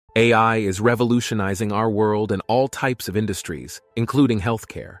AI is revolutionizing our world in all types of industries, including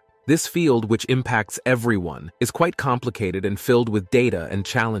healthcare. This field, which impacts everyone, is quite complicated and filled with data and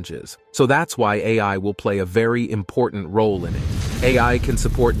challenges. So that's why AI will play a very important role in it. AI can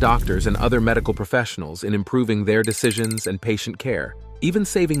support doctors and other medical professionals in improving their decisions and patient care, even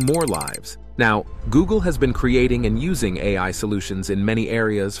saving more lives. Now, Google has been creating and using AI solutions in many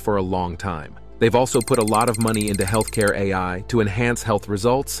areas for a long time. They've also put a lot of money into healthcare AI to enhance health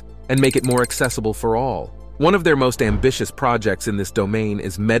results and make it more accessible for all. One of their most ambitious projects in this domain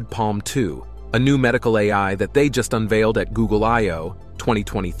is Med-PaLM 2, a new medical AI that they just unveiled at Google I/O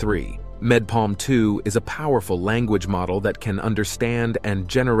 2023. Med-PaLM 2 is a powerful language model that can understand and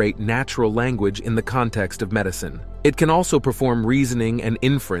generate natural language in the context of medicine. It can also perform reasoning and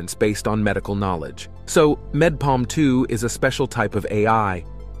inference based on medical knowledge. So, Med-PaLM 2 is a special type of AI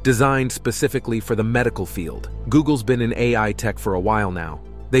designed specifically for the medical field. Google's been in AI tech for a while now.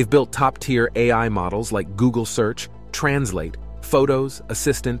 They've built top-tier AI models like Google Search, Translate, Photos,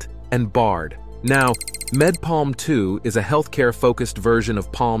 Assistant, and Bard. Now, Med-PaLM 2 is a healthcare-focused version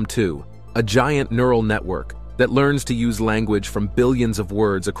of PaLM 2, a giant neural network that learns to use language from billions of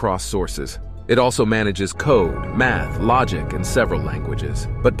words across sources. It also manages code, math, logic, and several languages.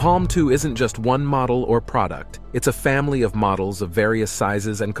 But PaLM 2 isn't just one model or product. It's a family of models of various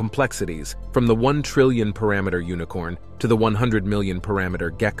sizes and complexities, from the 1 trillion parameter unicorn to the 100 million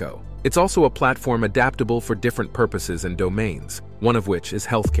parameter gecko. It's also a platform adaptable for different purposes and domains, one of which is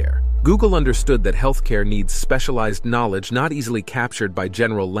healthcare. Google understood that healthcare needs specialized knowledge not easily captured by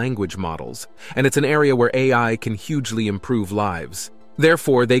general language models, and it's an area where AI can hugely improve lives.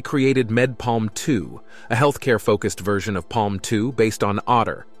 Therefore, they created Med-PaLM 2, a healthcare-focused version of PaLM 2 based on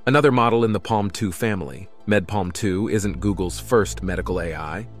Otter, another model in the PaLM 2 family. Med-PaLM 2 isn't Google's first medical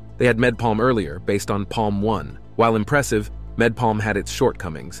AI. They had Med-PaLM earlier, based on PaLM 1. While impressive, Med-PaLM had its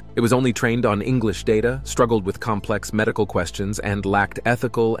shortcomings. It was only trained on English data, struggled with complex medical questions, and lacked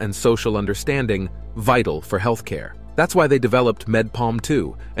ethical and social understanding vital for healthcare. That's why they developed Med-PaLM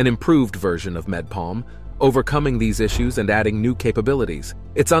 2, an improved version of Med-PaLM, overcoming these issues and adding new capabilities.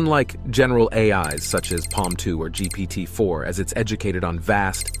 It's unlike general AIs such as PaLM 2 or GPT-4, as it's educated on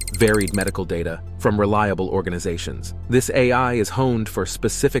vast, varied medical data from reliable organizations. This AI is honed for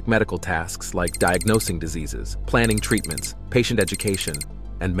specific medical tasks like diagnosing diseases, planning treatments, patient education,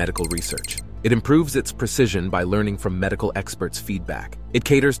 and medical research. It improves its precision by learning from medical experts' feedback. It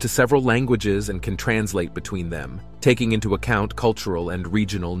caters to several languages and can translate between them, taking into account cultural and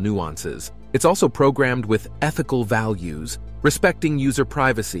regional nuances. It's also programmed with ethical values, respecting user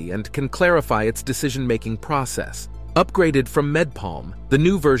privacy, and can clarify its decision-making process. Upgraded from Med-PaLM, the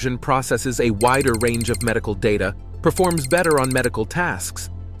new version processes a wider range of medical data, performs better on medical tasks,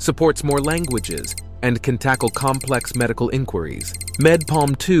 supports more languages, and can tackle complex medical inquiries.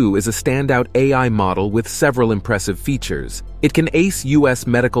 Med-PaLM 2 is a standout AI model with several impressive features. It can ace U.S.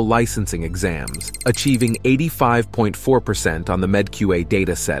 medical licensing exams, achieving 85.4% on the MedQA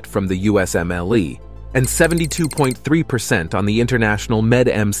dataset from the USMLE and 72.3% on the international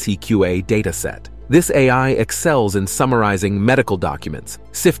Med-MCQA dataset. This AI excels in summarizing medical documents,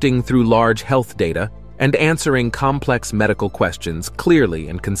 sifting through large health data, and answering complex medical questions clearly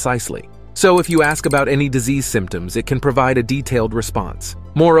and concisely. So if you ask about any disease symptoms, it can provide a detailed response.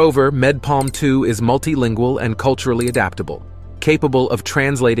 Moreover, Med-PaLM 2 is multilingual and culturally adaptable, capable of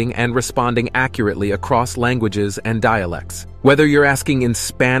translating and responding accurately across languages and dialects. Whether you're asking in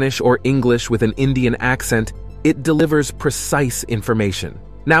Spanish or English with an Indian accent, it delivers precise information.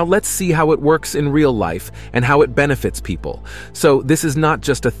 Now let's see how it works in real life and how it benefits people. So this is not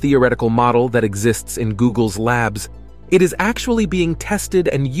just a theoretical model that exists in Google's labs. It is actually being tested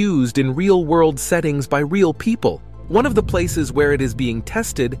and used in real-world settings by real people. One of the places where it is being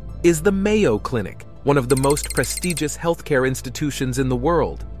tested is the Mayo Clinic, one of the most prestigious healthcare institutions in the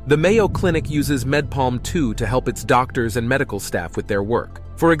world. The Mayo Clinic uses Med-PaLM 2 to help its doctors and medical staff with their work.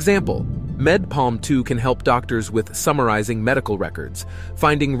 For example, Med-PaLM 2 can help doctors with summarizing medical records,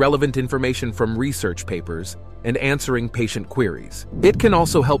 finding relevant information from research papers, and answering patient queries. It can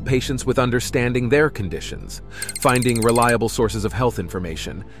also help patients with understanding their conditions, finding reliable sources of health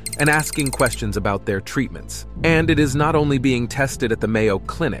information, and asking questions about their treatments. And it is not only being tested at the Mayo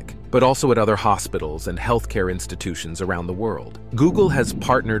Clinic, but also at other hospitals and healthcare institutions around the world. Google has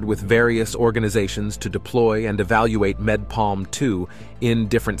partnered with various organizations to deploy and evaluate Med-PaLM 2 in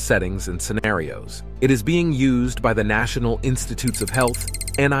different settings and scenarios. It is being used by the National Institutes of Health,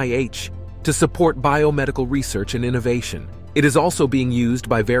 NIH, to support biomedical research and innovation. It is also being used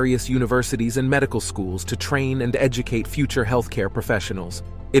by various universities and medical schools to train and educate future healthcare professionals.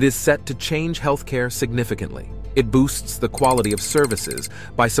 It is set to change healthcare significantly. It boosts the quality of services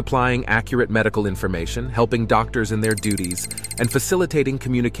by supplying accurate medical information, helping doctors in their duties, and facilitating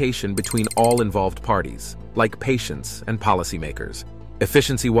communication between all involved parties, like patients and policymakers.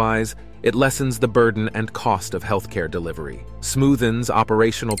 Efficiency-wise, it lessens the burden and cost of healthcare delivery, smoothens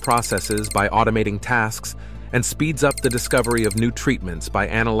operational processes by automating tasks, and speeds up the discovery of new treatments by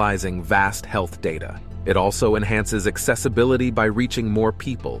analyzing vast health data. It also enhances accessibility by reaching more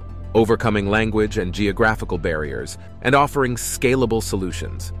people, overcoming language and geographical barriers, and offering scalable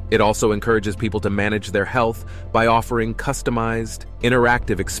solutions. It also encourages people to manage their health by offering customized,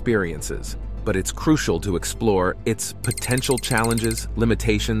 interactive experiences. But it's crucial to explore its potential challenges,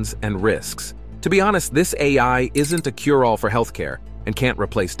 limitations, and risks. To be honest, this AI isn't a cure-all for healthcare and can't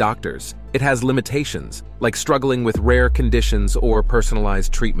replace doctors. It has limitations, like struggling with rare conditions or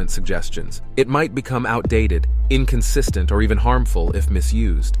personalized treatment suggestions. It might become outdated, inconsistent, or even harmful if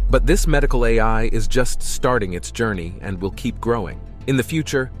misused. But this medical AI is just starting its journey and will keep growing. In the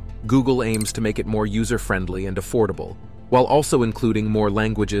future, Google aims to make it more user-friendly and affordable, while also including more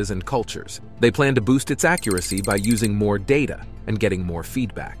languages and cultures. They plan to boost its accuracy by using more data and getting more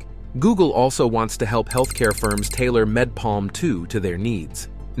feedback. Google also wants to help healthcare firms tailor Med-PaLM 2 to their needs.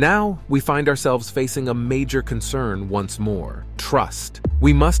 Now, we find ourselves facing a major concern once more: trust.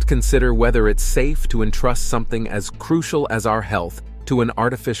 We must consider whether it's safe to entrust something as crucial as our health to an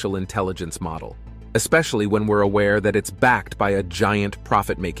artificial intelligence model, especially when we're aware that it's backed by a giant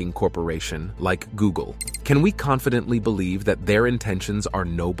profit-making corporation like Google. Can we confidently believe that their intentions are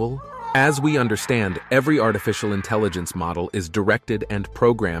noble? As we understand, every artificial intelligence model is directed and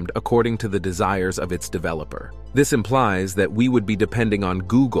programmed according to the desires of its developer. This implies that we would be depending on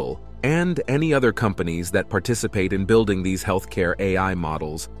Google and any other companies that participate in building these healthcare AI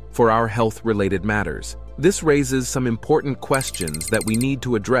models for our health-related matters. This raises some important questions that we need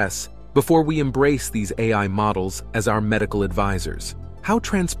to address before we embrace these AI models as our medical advisors. How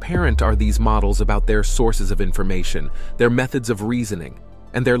transparent are these models about their sources of information, their methods of reasoning,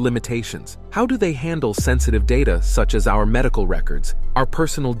 and their limitations? How do they handle sensitive data such as our medical records, our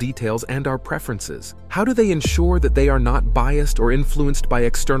personal details, and our preferences? How do they ensure that they are not biased or influenced by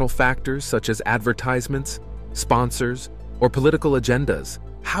external factors such as advertisements, sponsors, or political agendas?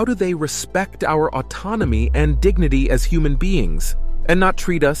 How do they respect our autonomy and dignity as human beings, and not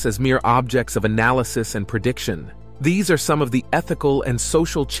treat us as mere objects of analysis and prediction? These are some of the ethical and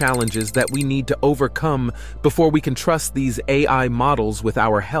social challenges that we need to overcome before we can trust these AI models with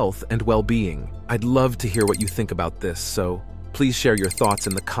our health and well-being. I'd love to hear what you think about this, so please share your thoughts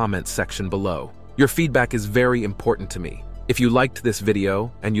in the comments section below. Your feedback is very important to me. If you liked this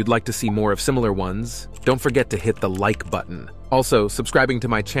video and you'd like to see more of similar ones, don't forget to hit the like button. Also, subscribing to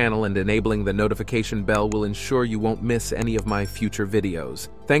my channel and enabling the notification bell will ensure you won't miss any of my future videos.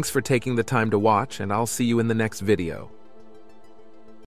 Thanks for taking the time to watch, and I'll see you in the next video.